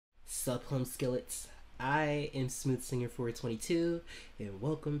Sup, home skillets. I am Smooth Singer 422, and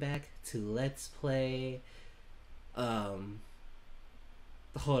welcome back to Let's Play. Hold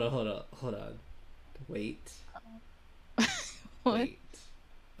on. Wait. What? Wait.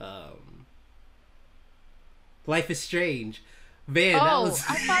 Life is Strange. Man, that Oh, was.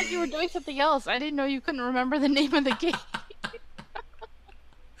 I thought you were doing something else. I didn't know you couldn't remember the name of the game.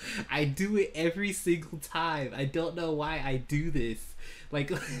 I do it every single time. I don't know why I do this. Like,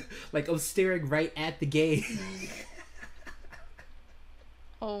 like I'm staring right at the game.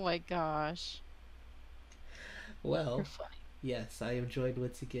 Oh my gosh. Well, You're funny. yes, I am joined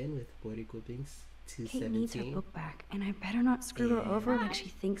once again with Border Clippings Kate needs her 217. book back, and I better not screw her over like she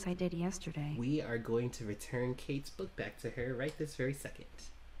thinks I did yesterday. We are going to return Kate's book back to her right this very second.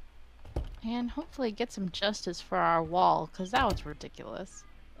 And hopefully get some justice for our wall, because that was ridiculous.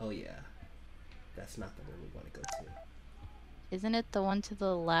 Oh yeah, that's not the room we want to go to. Isn't it the one to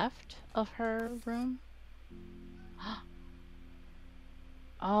the left of her room?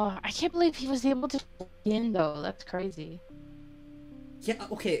 Oh, I can't believe he was able to get in though. That's crazy. Yeah,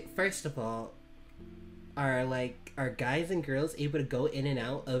 okay, first of all, are guys and girls able to go in and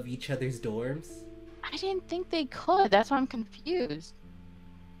out of each other's dorms? I didn't think they could. That's why I'm confused.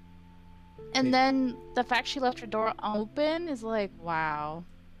 And then the fact she left her door open is like, wow.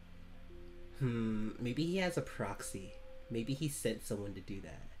 Maybe he has a proxy. Maybe he sent someone to do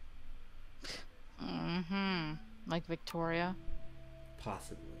that. Like Victoria?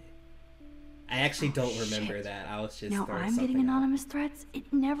 Possibly. I actually don't remember shit. that. I was just Now throwing I'm getting something out. anonymous threats.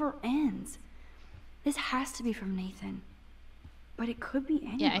 It never ends. This has to be from Nathan. But it could be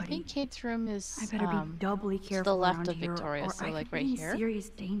anybody. Yeah, I think Kate's room is I better be doubly careful left around of here, Victoria, or so I like could right be in here. serious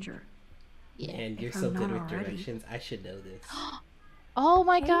danger. Yeah. And you're If so I'm good not with already. directions. I should know this. Oh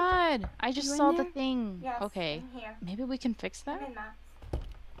my Kate? god! I just You in saw the there? thing. Yes, Okay. I'm here. Maybe we can fix that? I'm in, Max.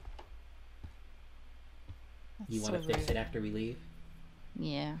 You That's want to so fix rude. it after we leave?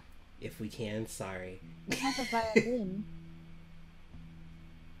 Yeah. If we can, sorry. We have a violin.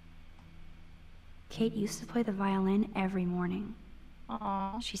 Kate used to play the violin every morning.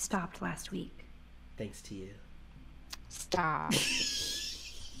 Aw. She stopped last week. Thanks to you. Stop.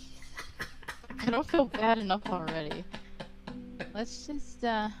 I don't feel bad enough already. Let's just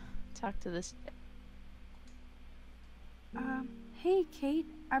talk to this. Hey, Kate,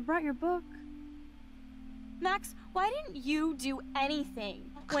 I brought your book. Max, why didn't you do anything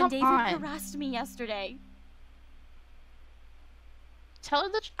when Come David on. harassed me yesterday? Tell her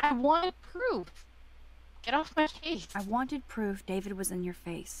that I wanted proof. Get off my case. I wanted proof David was in your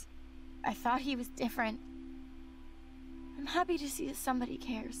face. I thought he was different. I'm happy to see that somebody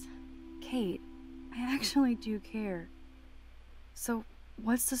cares. Kate, I actually do care. So,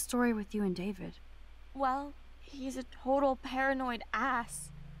 what's the story with you and David? Well, he's a total paranoid ass.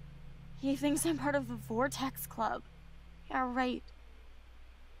 He thinks I'm part of the Vortex Club. Yeah, right.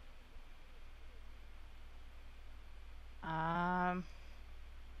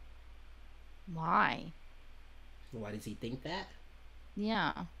 Why? Why does he think that?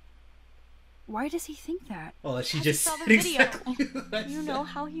 Yeah. Why does he think that? Oh, she I just saw the said video. exactly what I You know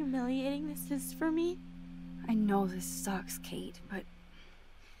said. how humiliating this is for me? I know this sucks, Kate, but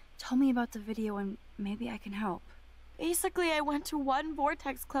tell me about the video and maybe I can help. Basically, I went to one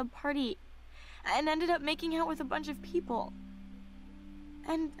Vortex Club party and ended up making out with a bunch of people.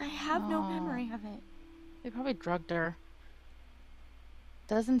 And I have no Aw. memory of it. They probably drugged her.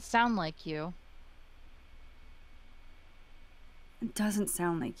 Doesn't sound like you. It doesn't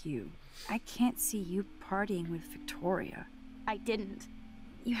sound like you. I can't see you partying with Victoria. I didn't.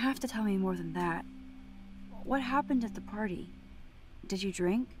 You have to tell me more than that. What happened at the party? Did you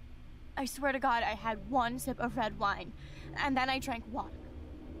drink? I swear to God, I had one sip of red wine, and then I drank water.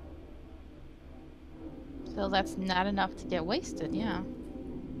 So that's not enough to get wasted, yeah.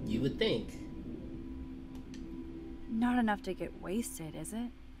 You would think. Not enough to get wasted, is it?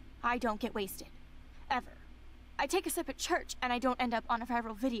 I don't get wasted. Ever. I take a sip at church, and I don't end up on a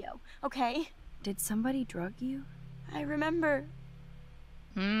viral video, okay? Did somebody drug you? I remember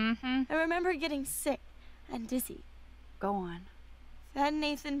Mm-hmm. getting sick and dizzy. Go on. Then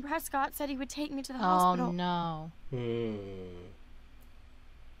Nathan Prescott said he would take me to the Oh hospital. no. Hmm.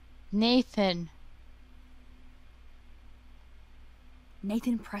 Nathan.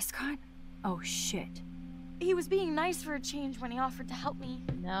 Nathan Prescott? Oh shit. He was being nice for a change when he offered to help me.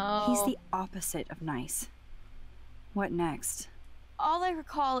 No. He's the opposite of nice. What next? All I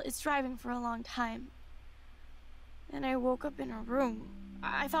recall is driving for a long time. Then I woke up in a room.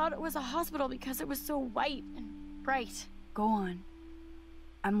 I thought it was a hospital because it was so white and bright. Go on.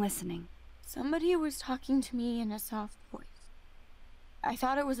 I'm listening. Somebody was talking to me in a soft voice. I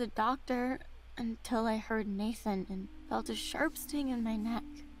thought it was a doctor until I heard Nathan and felt a sharp sting in my neck.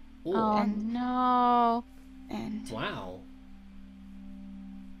 Ooh. Oh no. And Wow.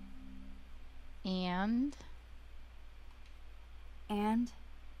 And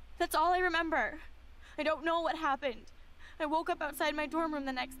that's all I remember. I don't know what happened. I woke up outside my dorm room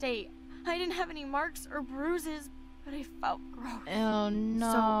the next day. I didn't have any marks or bruises, but I felt gross. oh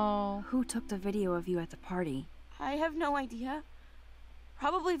no. So, who took the video of you at the party? I have no idea.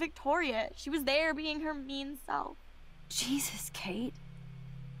 Probably Victoria. She was there being her mean self. Jesus, Kate.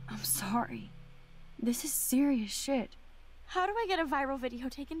 I'm sorry. This is serious shit. How do I get a viral video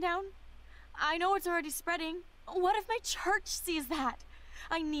taken down? I know it's already spreading. What if my church sees that?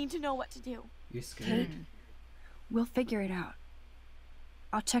 I need to know what to do. You're scared. Kate, we'll figure it out.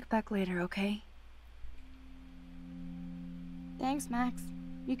 I'll check back later, okay? Thanks, Max.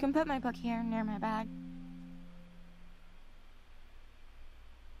 You can put my book here near my bag.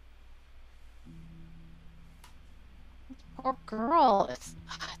 Poor girl. It's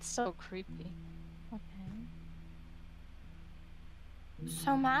so creepy. Okay.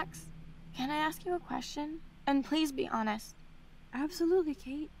 So, Max, can I ask you a question? And please be honest. Absolutely,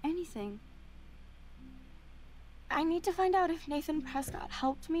 Kate. Anything. I need to find out if Nathan Prescott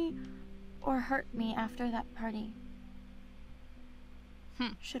helped me or hurt me after that party.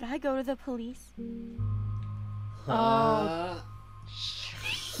 Should I go to the police? Oh.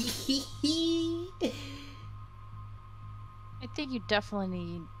 I think you definitely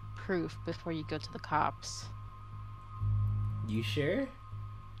need proof before you go to the cops. You sure?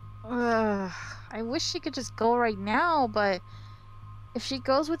 Ugh, I wish she could just go right now, but if she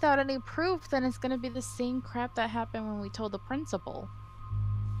goes without any proof, then it's gonna be the same crap that happened when we told the principal.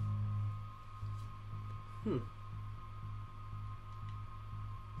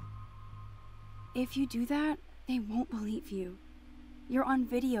 If you do that, they won't believe you. You're on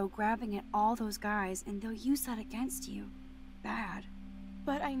video grabbing at all those guys, and they'll use that against you. Bad.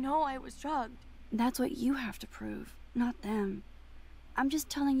 But I know I was drugged. That's what you have to prove, not them. I'm just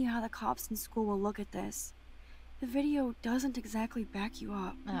telling you how the cops in school will look at this. The video doesn't exactly back you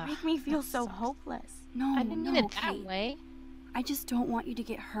up. You Ugh, make me feel that so sucks. hopeless. No, I didn't no, mean it that Kate. way. I just don't want you to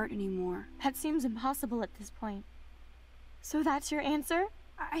get hurt anymore. That seems impossible at this point. So that's your answer?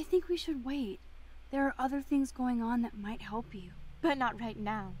 I think we should wait. There are other things going on that might help you. But not right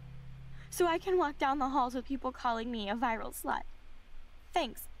now. So I can walk down the halls with people calling me a viral slut.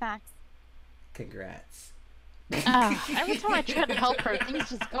 Thanks, Max. Congrats. Every time I try to help her, things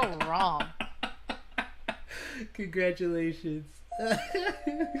just go wrong. Congratulations.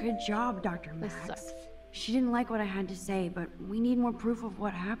 Good job, Dr. This Max. sucks. She didn't like what I had to say, but we need more proof of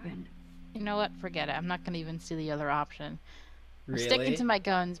what happened. You know what? Forget it. I'm not gonna even see the other option. I'm Really? sticking to my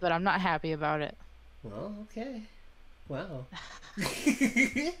guns, but I'm not happy about it. Well, okay. Wow.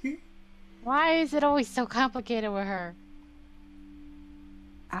 Why is it always so complicated with her?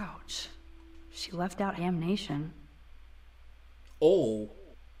 Ouch. She left out damnation. Oh.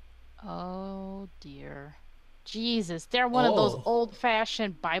 Oh dear. Jesus, they're one of those Oh.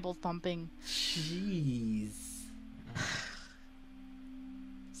 old-fashioned Bible-thumping, Jeez.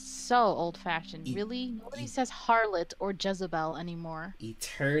 so old-fashioned. Really? Nobody says harlot or Jezebel anymore.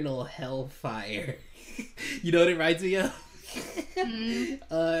 Eternal hellfire. You know what it reminds me of?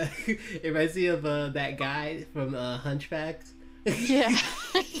 It reminds me of that guy from Hunchback. Yeah.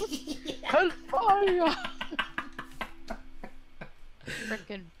 Hellfire!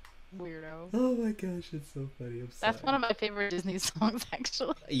 Freaking weirdo. Oh my gosh, it's so funny. I'm sorry. That's one of my favorite Disney songs,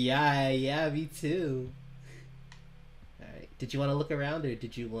 actually. Yeah, me too. Alright. Did you want to look around or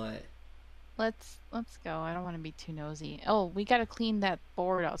did you want... Let's go. I don't want to be too nosy. Oh, we gotta clean that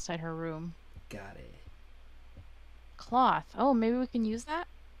board outside her room. Got it. Cloth. Oh, maybe we can use that?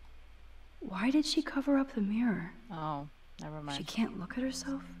 Why did she cover up the mirror? Oh, never mind. She can't look at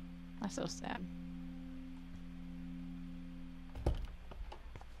herself? That's so sad.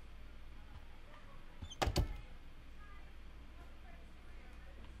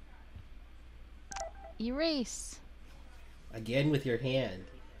 Erase. Again with your hand.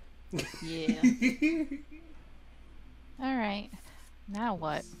 Yeah. Alright. Now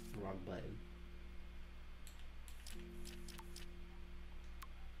what? Wrong button.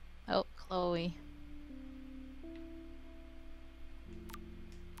 Oh, Chloe.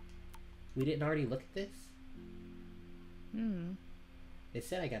 We didn't already look at this? It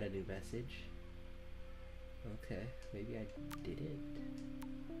said I got a new message. Okay, maybe I didn't.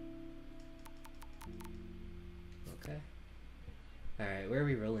 Okay. Alright, where are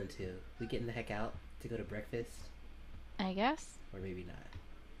we rolling to? We getting the heck out to go to breakfast? I guess. Or maybe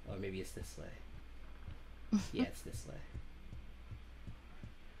not. Or maybe it's this way. Yeah, it's this way.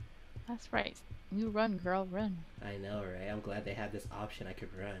 That's right. You run, girl, run. I know, right? I'm glad they had this option. I could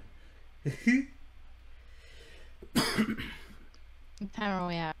run. What time are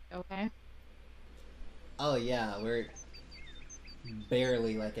we at? Okay. Oh yeah, we're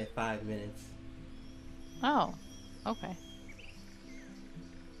barely like at 5 minutes. Oh, okay.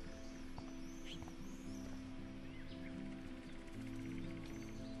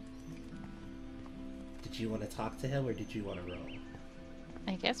 Did you want to talk to him or did you want to roll?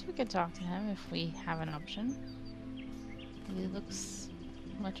 I guess we could talk to him if we have an option. He looks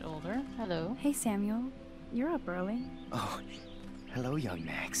much older. Hello. Hey, Samuel. You're up early. Oh, hello, young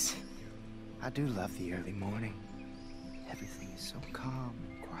Max. I do love the early morning. Everything is so calm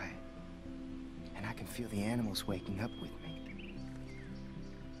and quiet. And I can feel the animals waking up with me.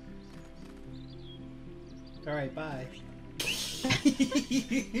 Alright, bye.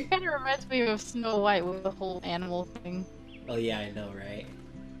 Kind of reminds me of Snow White with the whole animal thing. Oh yeah, I know, right?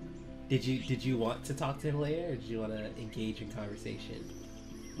 Did you want to talk to him later, or did you want to engage in conversation?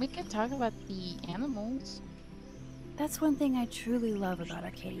 We could talk about the animals. That's one thing I truly love about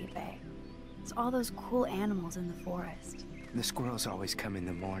Arcadia Bay. It's all those cool animals in the forest. The squirrels always come in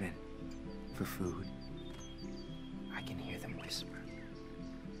the morning for food. I can hear them whisper.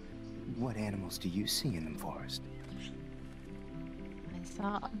 What animals do you see in the forest? I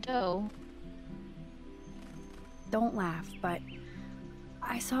saw a doe. Don't laugh, but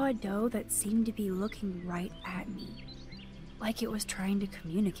I saw a doe that seemed to be looking right at me. Like it was trying to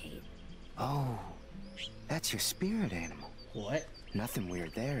communicate. Oh, that's your spirit animal. What? Nothing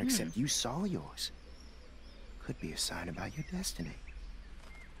weird there, except you saw yours. Could be a sign about your destiny.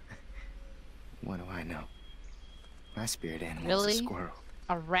 What do I know? My spirit animal Really? is a squirrel.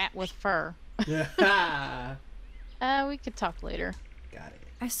 A rat with fur. Got We could talk later. it.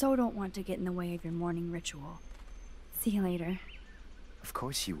 I so don't want to get in the way of your morning ritual. See you later. Of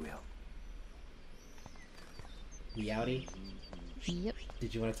course you will. We outie? Yep.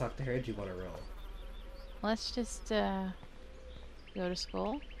 Did you want to talk to her or did you want to roll? Let's just go to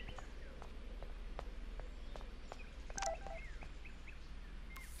school.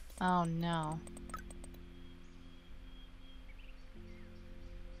 Oh no.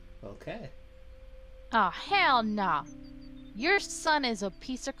 Okay. Oh hell no. Your son is a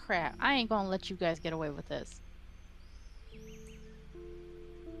piece of crap. I ain't gonna let you guys get away with this.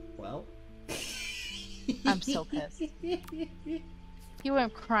 Well. I'm so pissed. He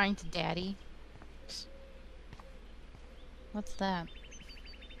went crying to daddy. What's that?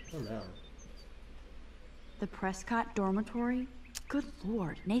 Oh no. The Prescott dormitory? Good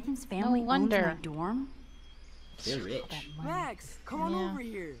lord, Nathan's family owns wonder. my dorm? They're rich. That money. Max, come on Yeah. over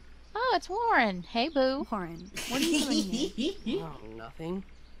here. Oh, it's Warren. Hey, boo. Warren, what are you doing here? Oh, nothing.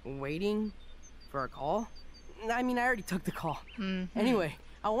 Waiting for a call? I mean, I already took the call. Mhm. Anyway,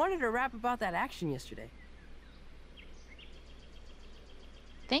 I wanted to rap about that action yesterday.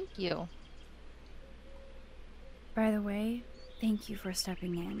 Thank you. By the way, thank you for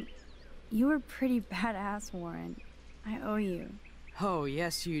stepping in. You were pretty badass, Warren. I owe you. Oh,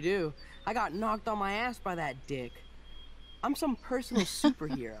 yes, you do. I got knocked on my ass by that dick. I'm some personal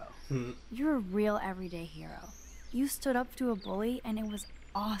superhero. You're a real everyday hero. You stood up to a bully and it was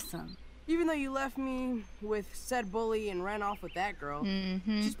awesome. Even though you left me with said bully and ran off with that girl,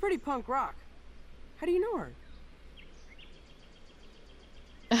 Mm-hmm. she's pretty punk rock. How do you know her?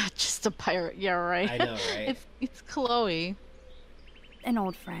 Just a pirate. Yeah, right. I know, right? It's Chloe. An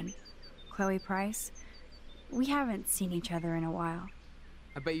old friend, Chloe Price. We haven't seen each other in a while.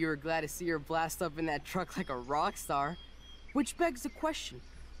 I bet you were glad to see her blast up in that truck like a rock star. Which begs the question,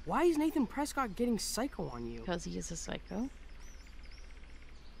 why is Nathan Prescott getting psycho on you? Because he is a psycho.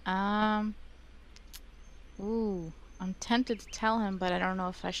 Ooh. I'm tempted to tell him, but I don't know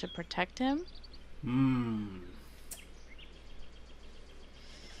if I should protect him.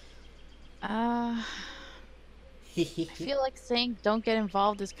 I feel like saying don't get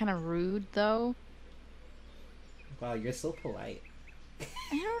involved is kind of rude, though. Wow, you're so polite. I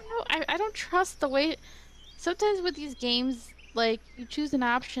don't know. I don't trust the way. Sometimes with these games, like you choose an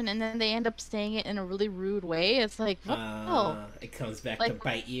option and then they end up saying it in a really rude way. It's like, what the hell? It comes back to Like-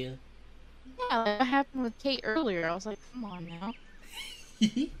 bite you. Yeah, like what happened with Kate earlier? I was like, come on now.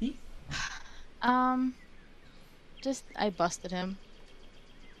 Just I busted him.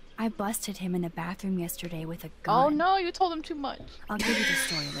 I busted him in the bathroom yesterday with a gun. Oh no, you told him too much. I'll give you the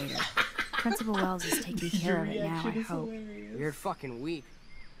story later. Principal Wells is taking care of it now, I hope. You're fucking weak.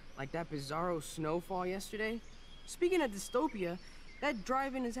 Like that bizarro snowfall yesterday. Speaking of dystopia, that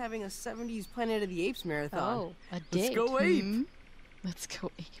drive-in is having a 70s Planet of the Apes marathon. Oh, a Let's date. go ape. Hmm? Let's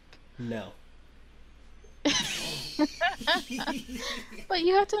go ape. No. But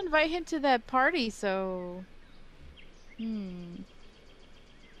you have to invite him to that party, so...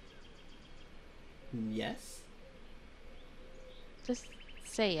 Yes? Just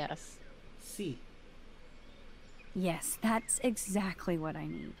say yes. See. Yes, that's exactly what I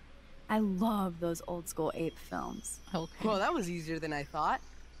need. I love those old school ape films. Okay. Well, that was easier than I thought.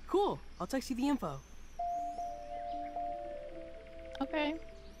 Cool. I'll text you the info. Okay.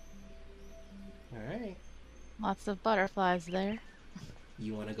 Alright. Lots of butterflies there.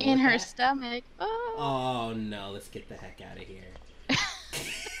 You wanna go In with her that? stomach. Oh. Oh no, let's get the heck out of here.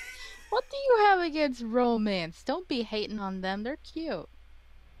 What do you have against romance? Don't be hating on them. They're cute.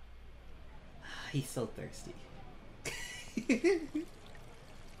 He's so thirsty.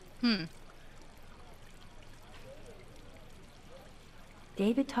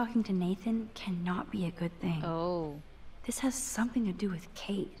 David talking to Nathan cannot be a good thing. Oh. This has something to do with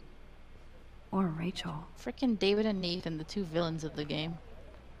Kate. Or Rachel. Frickin' David and Nathan, the two villains of the game.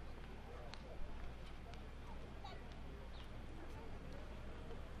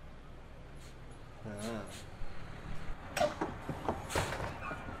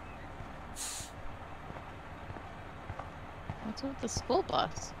 What's with the school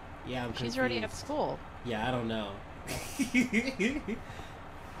bus? Yeah, I'm She's already at confused. school. Yeah, I don't know.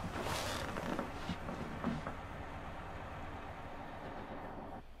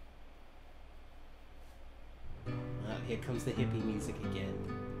 Here comes the hippie music again.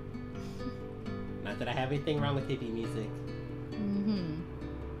 Not that I have anything wrong with hippie music.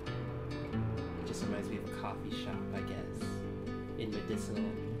 It just reminds me of a coffee shop, I guess. In Medicinal.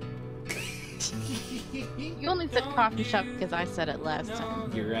 You only said coffee shop because I said it last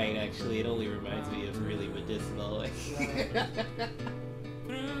time. You're right, actually. It only reminds me of really medicinal.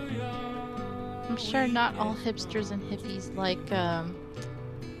 I'm sure not all hipsters and hippies like,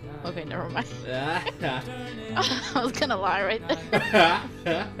 Okay, never mind. I was gonna lie right there.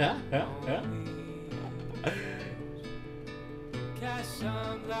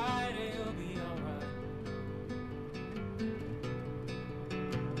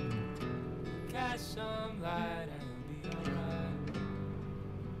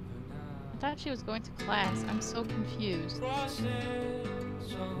 I thought she was going to class. I'm so confused.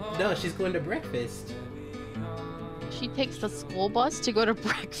 No, she's going to breakfast. She takes the school bus to go to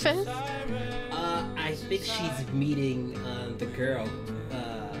breakfast? I think she's meeting the girl,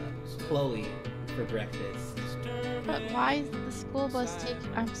 Chloe, for breakfast. But why is the school bus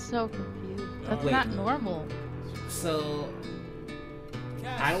taking... I'm so confused. That's Wait. not normal. So,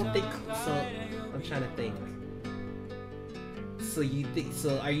 I don't think so. I'm trying to think. So you think?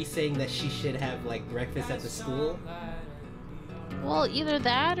 So are you saying that she should have like breakfast at the school? Well, either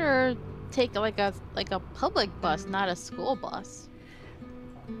that or take like a public bus, not a school bus.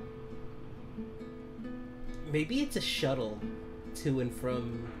 Maybe it's a shuttle to and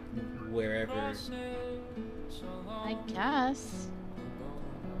from wherever. I guess.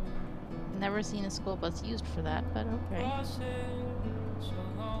 Never seen a school bus used for that, but okay.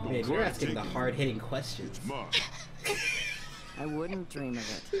 Man, you're asking the hard-hitting questions. I wouldn't dream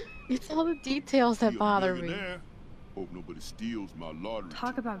of it. It's all the details that bother me. Hope nobody steals my lottery.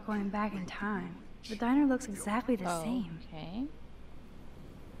 Talk about going back in time. The diner looks exactly the same. Okay.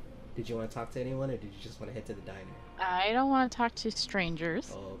 Did you want to talk to anyone, or did you just want to head to the diner? I don't want to talk to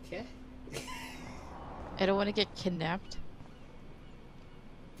strangers. Okay. I don't want to get kidnapped.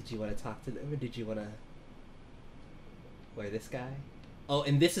 Did you want to talk to them, or did you want to... Where, this guy? Oh,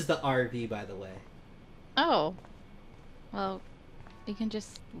 and this is the RV, by the way. Oh. Well, you can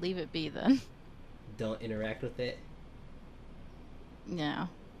just leave it be then. Don't interact with it? No.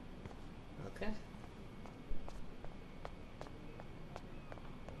 Okay.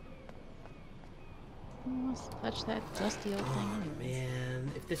 Who wants to touch that dusty old thing anyways?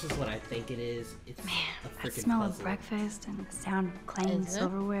 Man, if this is what I think it is, it's a That freaking smell puzzle. of breakfast and the sound of clanging Is it?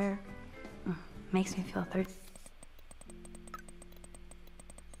 silverware makes me feel thirsty.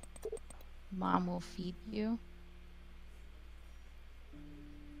 Mom will feed you.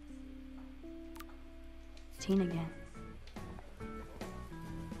 Again.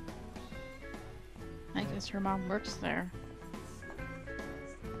 I guess her mom works there.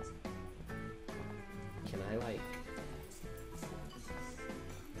 Can I, like...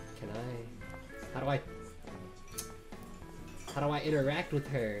 Can I... How do I interact with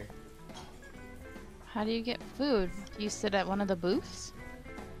her? How do you get food? Do you sit at one of the booths?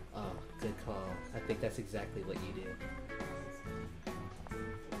 Oh, good call. I think that's exactly what you do.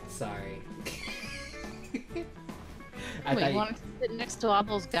 Sorry. Wait, you want to sit next to all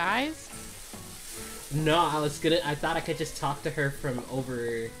those guys? No, I thought I could just talk to her from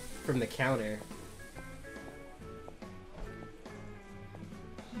the counter.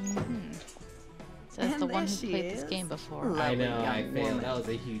 Says And the one there who she played this is. game before. Lovely I know, I young failed. woman. That was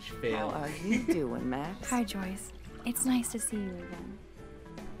a huge How fail. are you doing, Max? Hi, Joyce. It's nice to see you again.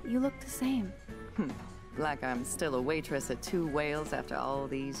 You look the same. Like I'm still a waitress at Two Whales after all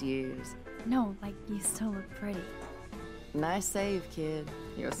these years. No, like you still look pretty. Nice save, kid.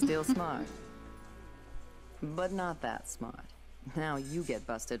 You're still smart. But not that smart. Now you get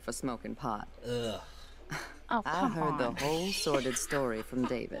busted for smoking pot. Ugh. Oh, I come heard on. the whole sordid story from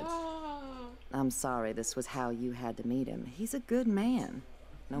David. I'm sorry this was how you had to meet him. He's a good man.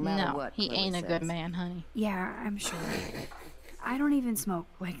 No matter No, what he Chloe ain't a good says. man, honey. Yeah, I'm sure. I don't even smoke,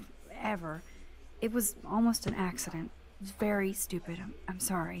 like, ever. It was almost an accident. It was very stupid. I'm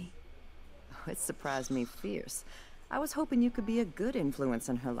sorry. It surprised me fierce. I was hoping you could be a good influence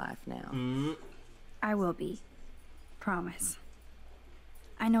in her life now. I will be. Promise.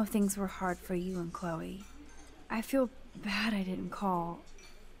 I know things were hard for you and Chloe. I feel bad I didn't call.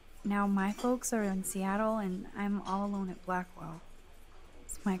 Now my folks are in Seattle and I'm all alone at Blackwell.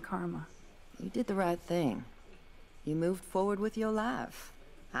 It's my karma. You did the right thing. You moved forward with your life.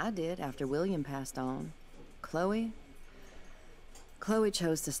 I did after William passed on. Chloe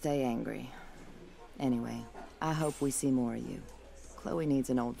chose to stay angry. Anyway, I hope we see more of you. Chloe needs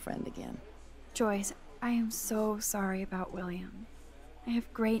an old friend again. Joyce, I am so sorry about William. I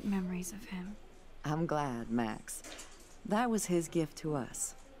have great memories of him. I'm glad, Max. That was his gift to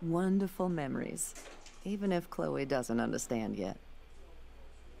us. Wonderful memories. Even if Chloe doesn't understand yet.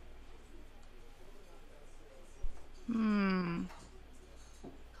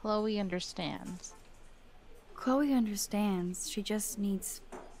 Chloe understands. Chloe understands. She just needs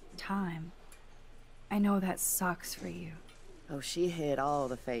time. I know that sucks for you. Oh, she hit all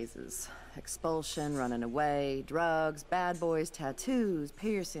the phases. Expulsion, running away, drugs, bad boys, tattoos,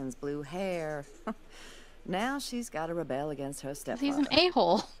 piercings, blue hair. Now she's got to rebel against her stepfather. He's an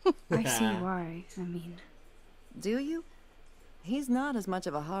a-hole. I see why. I mean, Do you? He's not as much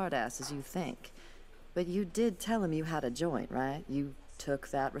of a hard ass as you think. But you did tell him you had a joint, right? You took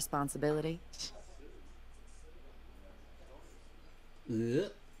that responsibility?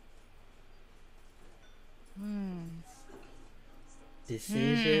 Ugh.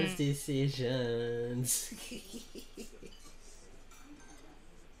 Decisions.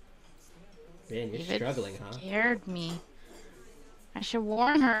 Man, you're David struggling, huh? Scared me. I should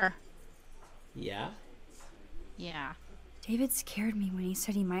warn her. Yeah? Yeah. David scared me when he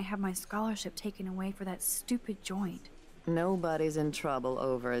said he might have my scholarship taken away for that stupid joint. Nobody's in trouble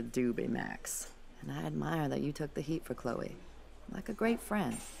over a doobie, Max. And I admire that you took the heat for Chloe. Like a great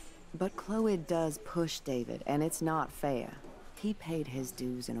friend. But Chloe does push David, and it's not fair. He paid his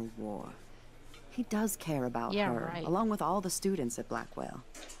dues in a war. He does care about Yeah, her, right. along with all the students at Blackwell.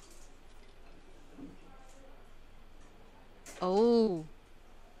 Oh.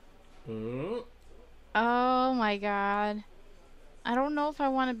 Mm. Oh my god. I don't know if I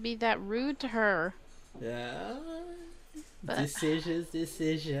want to be that rude to her. Yeah. But- Decisions.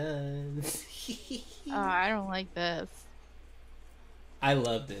 Oh, I don't like this. I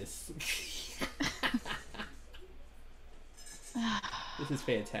love this. This is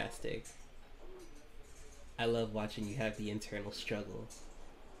fantastic. I love watching you have the internal struggle.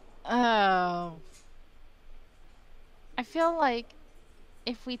 Oh. I feel like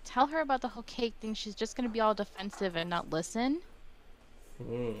if we tell her about the whole cake thing, she's just gonna be all defensive and not listen.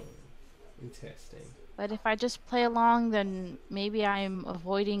 Interesting. But if I just play along, then maybe I'm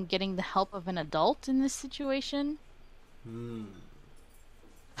avoiding getting the help of an adult in this situation.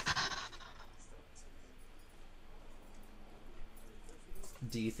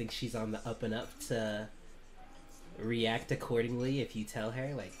 Do you think she's on the up and up to react accordingly if you tell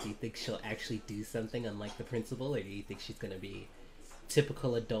her? Like, do you think she'll actually do something unlike the principal, or do you think she's gonna be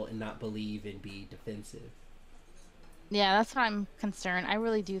typical adult and not believe and be defensive? Yeah, that's what I'm concerned. I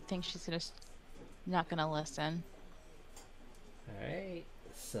really do think she's not gonna listen. Alright,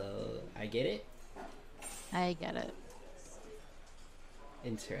 so I get it. I get it.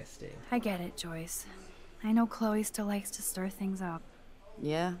 Interesting. I get it, Joyce. I know Chloe still likes to stir things up.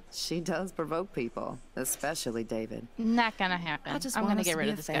 Yeah, she does provoke people, especially David. Not gonna happen. I just I'm want gonna us get to rid be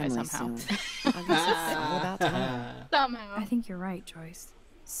of a this guy family somehow. soon. I guess it's all about time. Somehow. I think you're right, Joyce.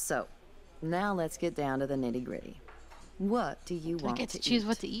 So, now let's get down to the nitty-gritty. What do you Do I want get to to choose eat?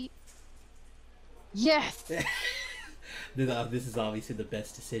 what to eat? Yes! This is obviously the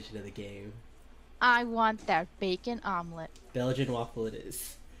best decision of the game. I want that bacon omelet. Belgian waffle it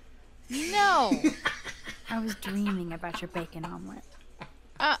is. No! I was dreaming about your bacon omelet.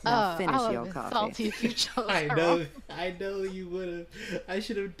 Now finish I your would've been coffee. salty if you chose I the know, wrong- I know you would have. I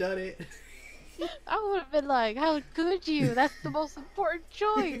should have done it. I would have been like, how could you? That's the most important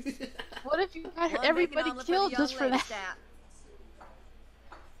choice. What if you got everybody killed just for that?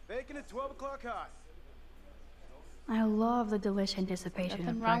 Bacon at 12 o'clock hot. I love the delicious anticipation Nothing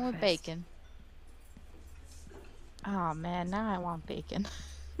of wrong breakfast. with bacon. Oh man, now I want bacon.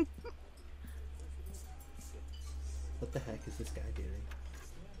 What the heck is this guy doing?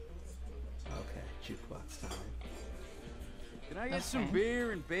 Okay, jukebox time. Can I get some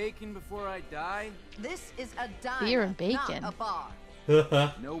beer and bacon before I die? This is a diner, Beer and bacon. not a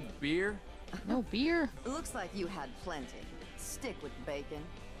bar. No beer? No beer. Looks like you had plenty. Stick with the bacon.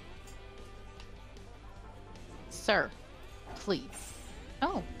 Sir, please.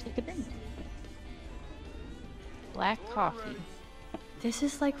 Oh, take a drink. Black coffee. This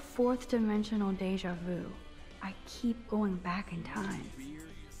is like fourth dimensional deja vu. I keep going back in time.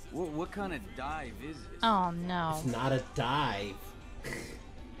 What kind of dive is this? Oh no. It's not a dive.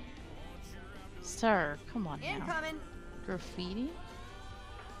 Sir, come on now. Incoming. Graffiti?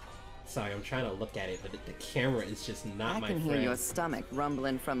 Sorry, I'm trying to look at it, but the camera is just not I my can friend. hear your stomach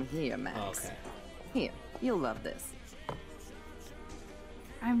rumbling from here, Max. Okay. Here, you'll love this.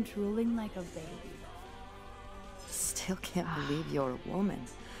 I'm drooling like a baby. Still can't believe you're a woman.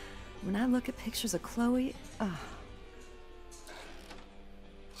 When I look at pictures of Chloe,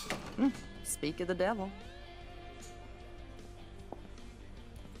 speak of the devil.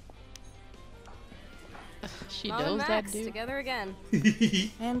 She Mom and knows that Max dude. together again.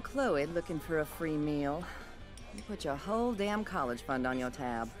 And Chloe looking for a free meal. You put your whole damn college fund on your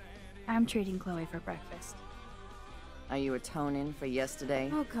tab. I'm treating Chloe for breakfast. Are you atoning for yesterday?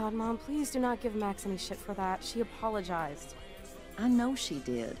 Oh god, Mom, please do not give Max any shit for that. She apologized. I know she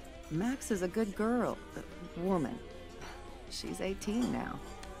did. Max is a good girl. Woman. She's 18 now.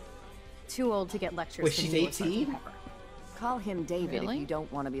 Too old to get lectures Wait, from she's you or Sgt. 18? Pepper. Call him David Really? if you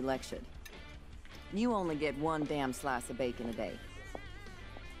don't want to be lectured. You only get one damn slice of bacon a day.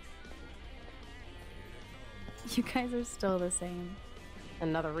 You guys are still the same.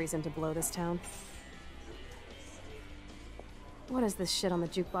 Another reason to blow this town. What is this shit on the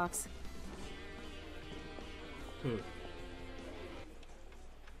jukebox?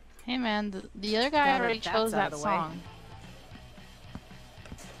 Hey man, the other guy Glad already that's chose out that of the way. song.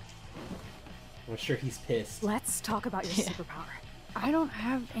 I'm sure he's pissed. Let's talk about your Yeah. superpower. I don't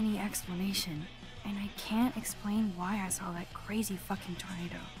have any explanation, and I can't explain why I saw that crazy fucking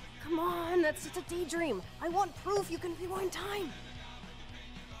tornado. Come on, that's just a daydream. I want proof you can rewind time.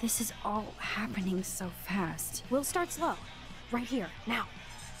 This is all happening so fast. We'll start slow. Right here, now.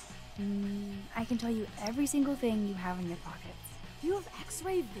 I can tell you every single thing you have in your pockets. You have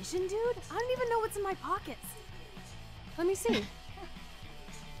X-ray vision, dude? I don't even know what's in my pockets. Let me see. Let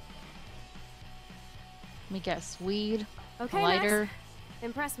me guess. Weed, Okay, a lighter, Max.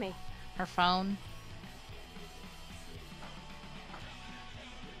 Impress me. her phone.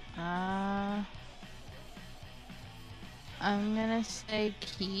 I'm gonna say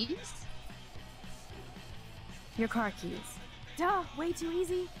keys. Your car keys. Duh, way too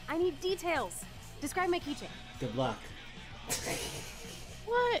easy. I need details. Describe my keychain. Good luck.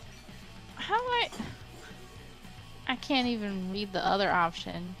 What? How I can't even read the other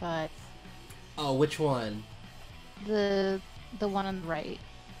option, but Oh, which one? the one on the right.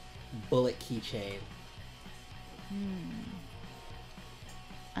 Bullet keychain.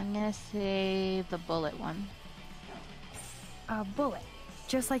 I'm gonna say the bullet one. A bullet,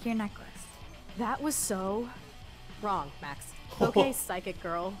 just like your necklace. That was so wrong, Max. Okay, psychic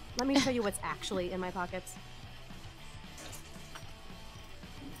girl. Let me show you what's actually in my pockets.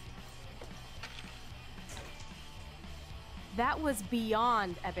 That was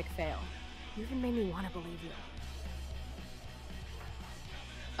beyond epic fail. You even made me want to believe you.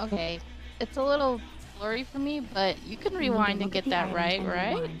 Okay, it's a little blurry for me, but you can rewind and get that right,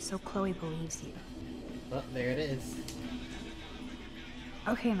 right? So Chloe believes you. Oh, there it is.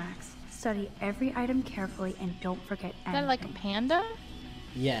 Okay, Max. Study every item carefully and don't forget Is anything. that like a panda?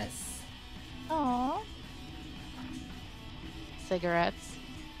 Yes. Aww. Cigarettes.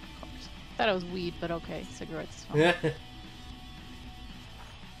 Of course. Thought it was weed, but okay. Cigarettes is fine.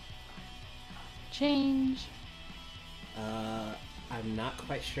 Change. I'm not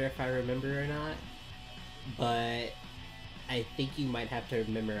quite sure if I remember or not, but I think you might have to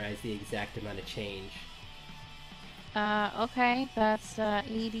memorize the exact amount of change. Okay, that's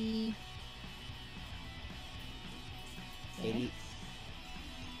 80. 80.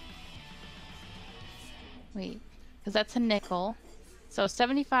 Wait, because that's a nickel. So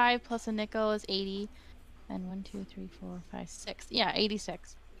 75 plus a nickel is 80. And 1, 2, 3, 4, 5, 6. Yeah,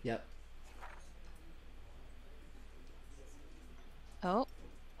 86. Yep. Oh,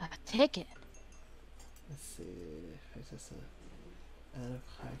 a ticket. Let's see. Purchase out of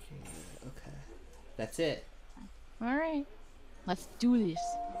parking. Okay. That's it. Alright. Let's do this.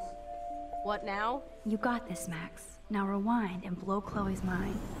 What now? You got this, Max. Now rewind and blow Chloe's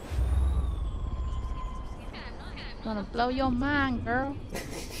mind. Gonna blow your mind, girl.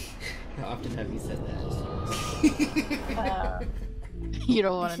 How often have you said that? You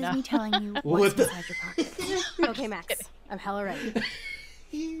don't want This to is know. me telling you What what's the- inside your pocket. Okay, Max. I'm hella ready.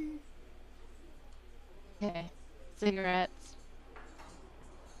 Okay. Cigarettes.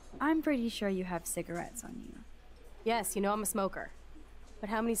 I'm pretty sure you have cigarettes on you. Yes, you know I'm a smoker. But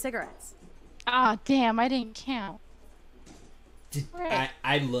how many cigarettes? Ah, damn, I didn't count.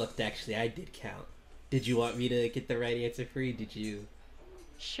 I looked, actually. I did count. Did you want me to get the right answer for you? Did you?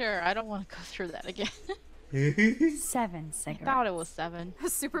 Sure, I don't want to go through that again. 7 cigarettes. I thought it was 7. A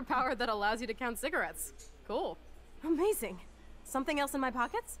superpower that allows you to count cigarettes. Cool. Amazing. Something else in my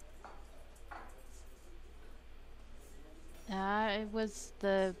pockets? It was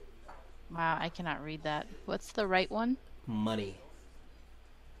the... Wow, I cannot read that. What's the right one? Money.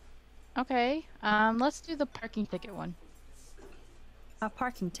 Okay, let's do the parking ticket one. A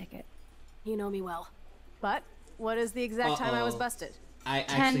parking ticket. You know me well. But what is the exact time I was busted? I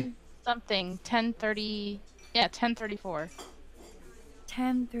 10 actually... something. 10:30... Yeah, 10:34.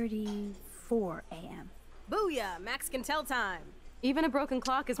 10:34 a.m. Booyah! Max can tell time. Even a broken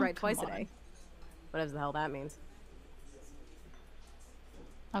clock is right twice a come day. Whatever the hell that means.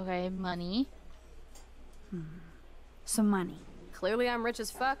 Okay, money. So money. Clearly I'm rich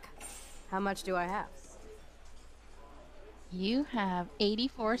as fuck. How much do I have? You have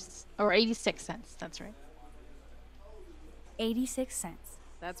 84 or 86 cents. That's right. 86 cents.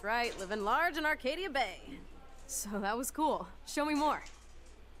 That's right, living large in Arcadia Bay. So that was cool. Show me more.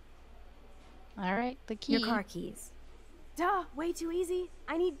 All right, the key. Your car keys. Duh, way too easy.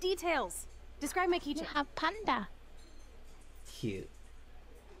 I need details. Describe my You keychain. have panda. Cute.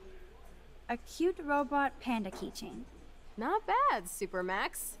 A cute robot panda keychain. Not bad, Super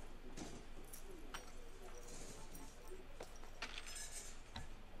Max.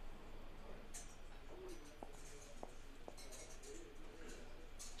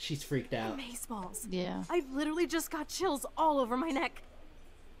 She's freaked out. Amazeballs. Yeah. I've literally just got chills all over my neck.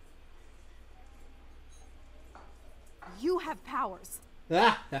 You have powers.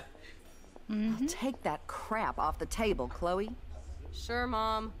 Take that crap off the table, Chloe. Sure,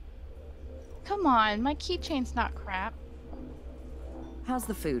 Mom. Come on, my keychain's not crap. How's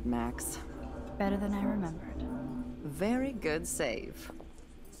the food, Max? Better than I remembered. Very good save.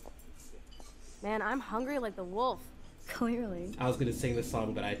 Man, I'm hungry like the wolf. Clearly. I was gonna sing the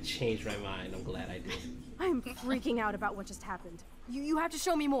song, but I changed my mind. I'm glad I did. I'm freaking out about what just happened. You have to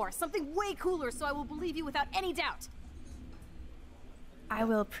show me more. Something way cooler so I will believe you without any doubt. I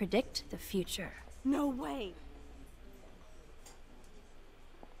will predict the future. No way.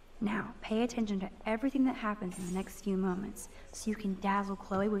 Now, pay attention to everything that happens in the next few moments so you can dazzle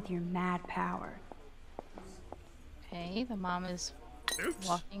Chloe with your mad power. Okay, the mom is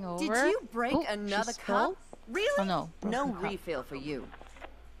walking over. Did you break Oh, another she's full? cup? Really? Oh no, No broken cup. refill for you.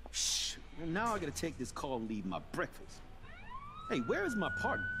 Shh. Now I gotta take this call and leave my breakfast. Hey, where is my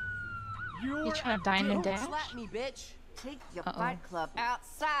partner? You trying to dine and Don't dash? slap me, bitch. Take your Uh-oh. fight club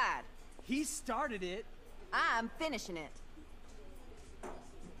outside. He started it. I'm finishing it.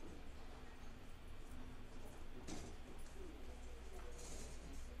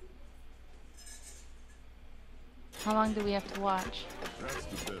 How long do we have to watch? That's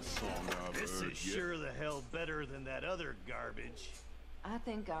the best song I've This heard is yet. sure the hell better than that other garbage. I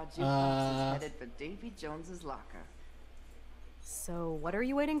think our jukebox is headed for Davy Jones's locker. So, what are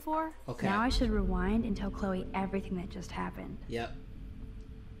you waiting for? Okay. Now I should rewind and tell Chloe everything that just happened. Yep.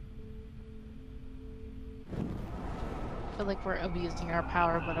 I feel like we're abusing our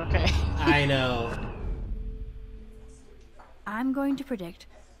power, but okay. I know. I'm going to predict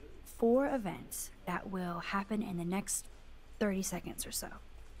 4 events that will happen in the next 30 seconds or so.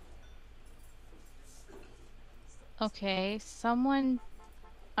 Okay, someone...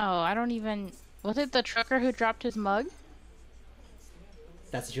 Oh, I don't even... Was it the trucker who dropped his mug?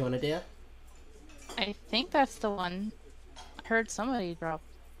 That's what you want to do? I think that's the one. I heard somebody drop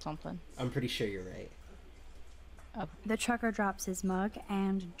something. I'm pretty sure you're right. The trucker drops his mug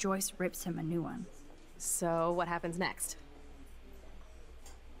and Joyce rips him a new one. So, what happens next?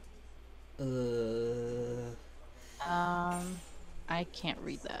 I can't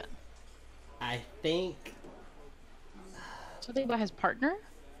read that. I think... Something about his partner?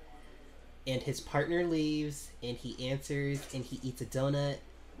 And his partner leaves, and he answers, and he eats a donut,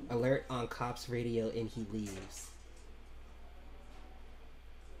 alert on cops radio, and he leaves.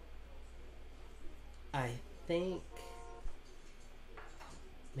 I think...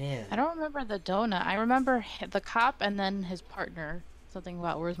 Man. I don't remember the donut. I remember the cop and then his partner. Something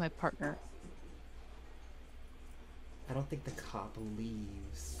about where's my partner. I don't think the cop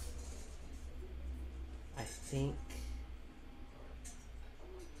leaves. I think...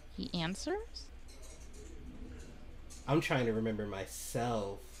 He answers? I'm trying to remember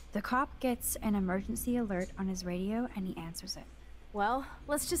myself. The cop gets an emergency alert on his radio and he answers it. Well,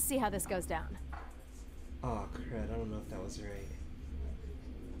 let's just see how this goes down. Oh crud, I don't know if that was right.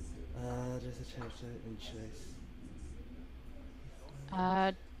 Just a chance in choice.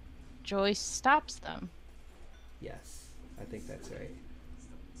 Joyce stops them. Yes, I think that's right.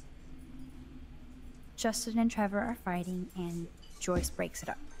 Justin and Trevor are fighting and Joyce breaks it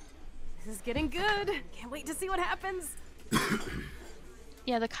up. This is getting good. Can't wait to see what happens.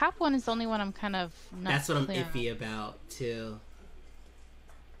 Yeah, the cop one is the only one I'm kind of not That's what I'm clear iffy about too.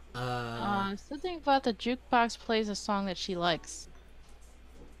 Something about the jukebox plays a song that she likes.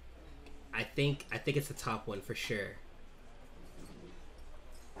 I think it's the top one for sure.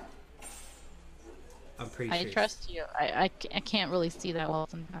 I'm pretty sure. I trust you. I can't really see that well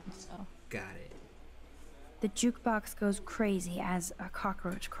sometimes, so. Got it. The jukebox goes crazy as a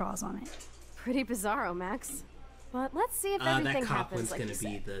cockroach crawls on it. Pretty bizarro, Max. But let's see if everything that cop happens one's like gonna you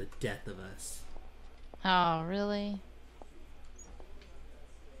be said. the death of us. Oh, really?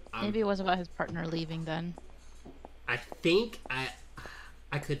 Maybe it was about his partner leaving then. I think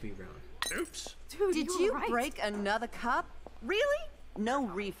I could be wrong. Oops. Dude, Did you you were right. break another cup? Really? No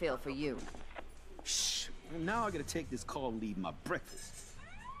refill for you. Shh. Now I gotta take this call and leave my breakfast.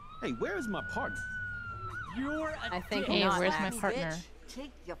 Hey, where is my partner? You're a I think Hey, not, where's my Max. partner?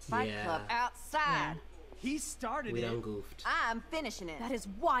 Take your fight Yeah. club outside. He started We it. done goofed. I'm finishing it. That is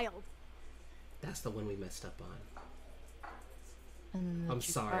wild. That's the one we messed up on. And the I'm jukebox?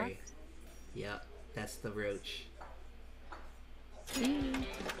 sorry. Yep, that's the roach.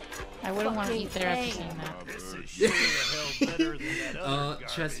 I wouldn't want to eat there after seeing that. This is sure the hell better than that other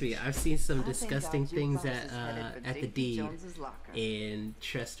garbage. Trust me, I've seen some I think disgusting our things jukebox is headed for at the Davy D, Jones's locker. and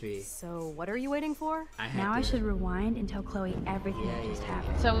trust me, So, what are you waiting for? I had Now I to, should rewind and tell Chloe everything that just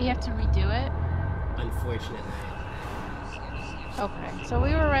happened. So we have to redo it? unfortunately. Okay, so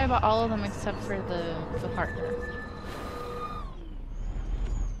we were right about all of them except for the partner.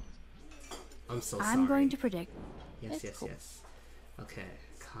 I'm so sorry. I'm going to predict. Yes, It's yes, cool. yes. Okay.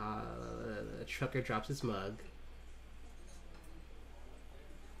 The trucker drops his mug.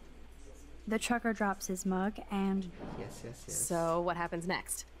 The trucker drops his mug and Yes, yes, yes. So, what happens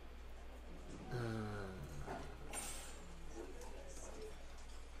next?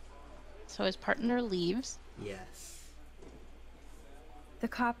 So his partner leaves. Yes. the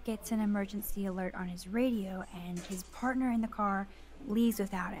cop gets an emergency alert on his radio and his partner in the car leaves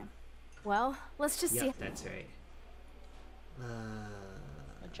without him. Well, let's just see. Yep, that's right.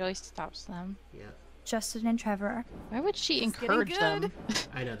 Joyce stops them. Yep. Justin and Trevor. Why would she It's getting encourage them? good.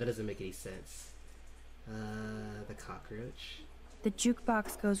 I know, that doesn't make any sense. The cockroach. The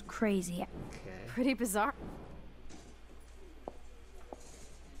jukebox goes crazy. Okay. Pretty bizarre.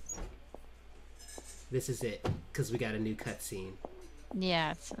 This is it, because we got a new cutscene.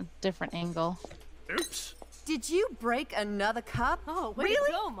 Yeah, it's a different angle. Oops. Did you break another cup? Oh, way really?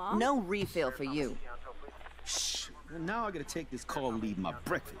 to go, Mom. No refill for you. Shh. Now I gotta take this call and leave my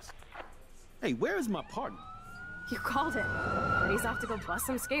breakfast. Hey, where is my partner? You called it. But he's off to go bust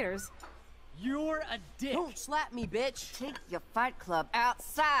some skaters. You're a dick. Don't slap me, bitch. Take your fight club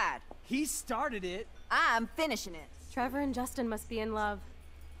outside. He started it. I'm finishing it. Trevor and Justin must be in love.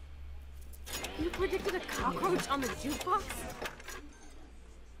 You predicted a cockroach on the jukebox?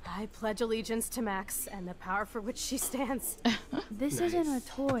 I pledge allegiance to Max and the power for which she stands. This isn't a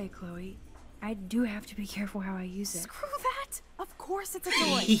toy, Chloe. I do have to be careful how I use it. Screw that! Of course it's a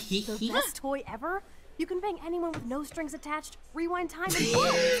toy. The best toy ever. You can bang anyone with no strings attached, rewind time, and boom,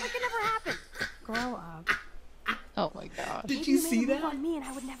 it's like it never happened. Grow up. Oh my god. Did you see that? On me and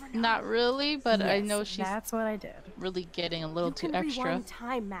I would never know. Not really, but I Yes, know she's that's what I did. really getting a little You too can extra. rewind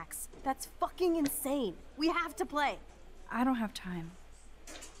time, Max. That's fucking insane. We have to play. I don't have time.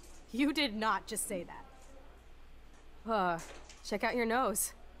 You did not just say that. Check out your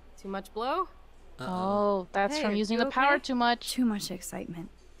nose. Too much blow? Oh, that's Hey, from are using you the power okay? too much. Too much excitement.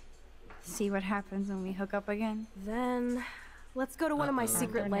 See what happens when we hook up again? Then let's go to one of my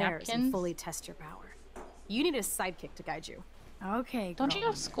secret Under lairs and napkins? fully test your power. You need a sidekick to guide you. Okay, Don't you girl.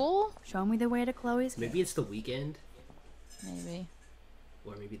 have school? Show me the way to Chloe's Maybe cave. it's the weekend, Maybe.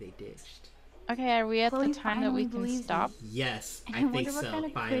 or maybe they ditched. Okay, are we at Chloe the time that we finally can believes stop? Yes, I wonder think what so. kind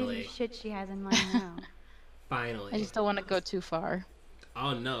of Finally. crazy shit she has in mind now. Finally. I just don't want to go too far.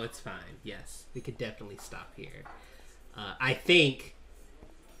 Oh no, it's fine. Yes, we could definitely stop here. I think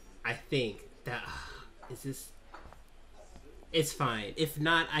that is this. It's fine. If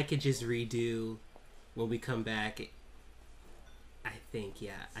not, I could just redo when we come back. I think,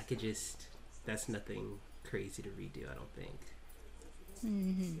 yeah, I could just. That's nothing crazy to redo. I don't think.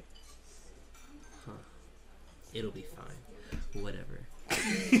 Mm-hmm. Huh. It'll be fine. Whatever.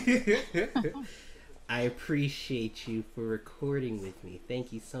 I appreciate you for recording with me.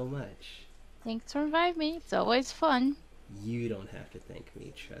 Thank you so much. Thanks for inviting me. It's always fun. You don't have to thank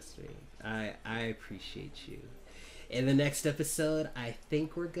me, trust me. I appreciate you. In the next episode, I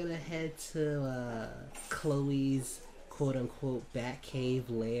think we're gonna head to Chloe's quote-unquote Batcave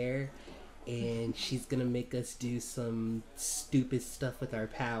lair, and she's gonna make us do some stupid stuff with our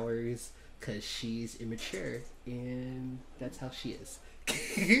powers, because she's immature, and that's how she is.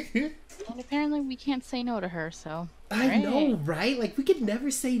 And apparently we can't say no to her, so... I know, right? Like, we could never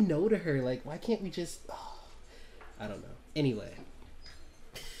say no to her. Like, why can't we just... Oh, I don't know. Anyway.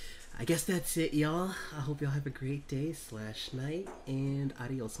 I guess that's it, y'all. I hope y'all have a great day / night, and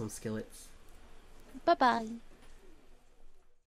adios on skillets. Bye-bye.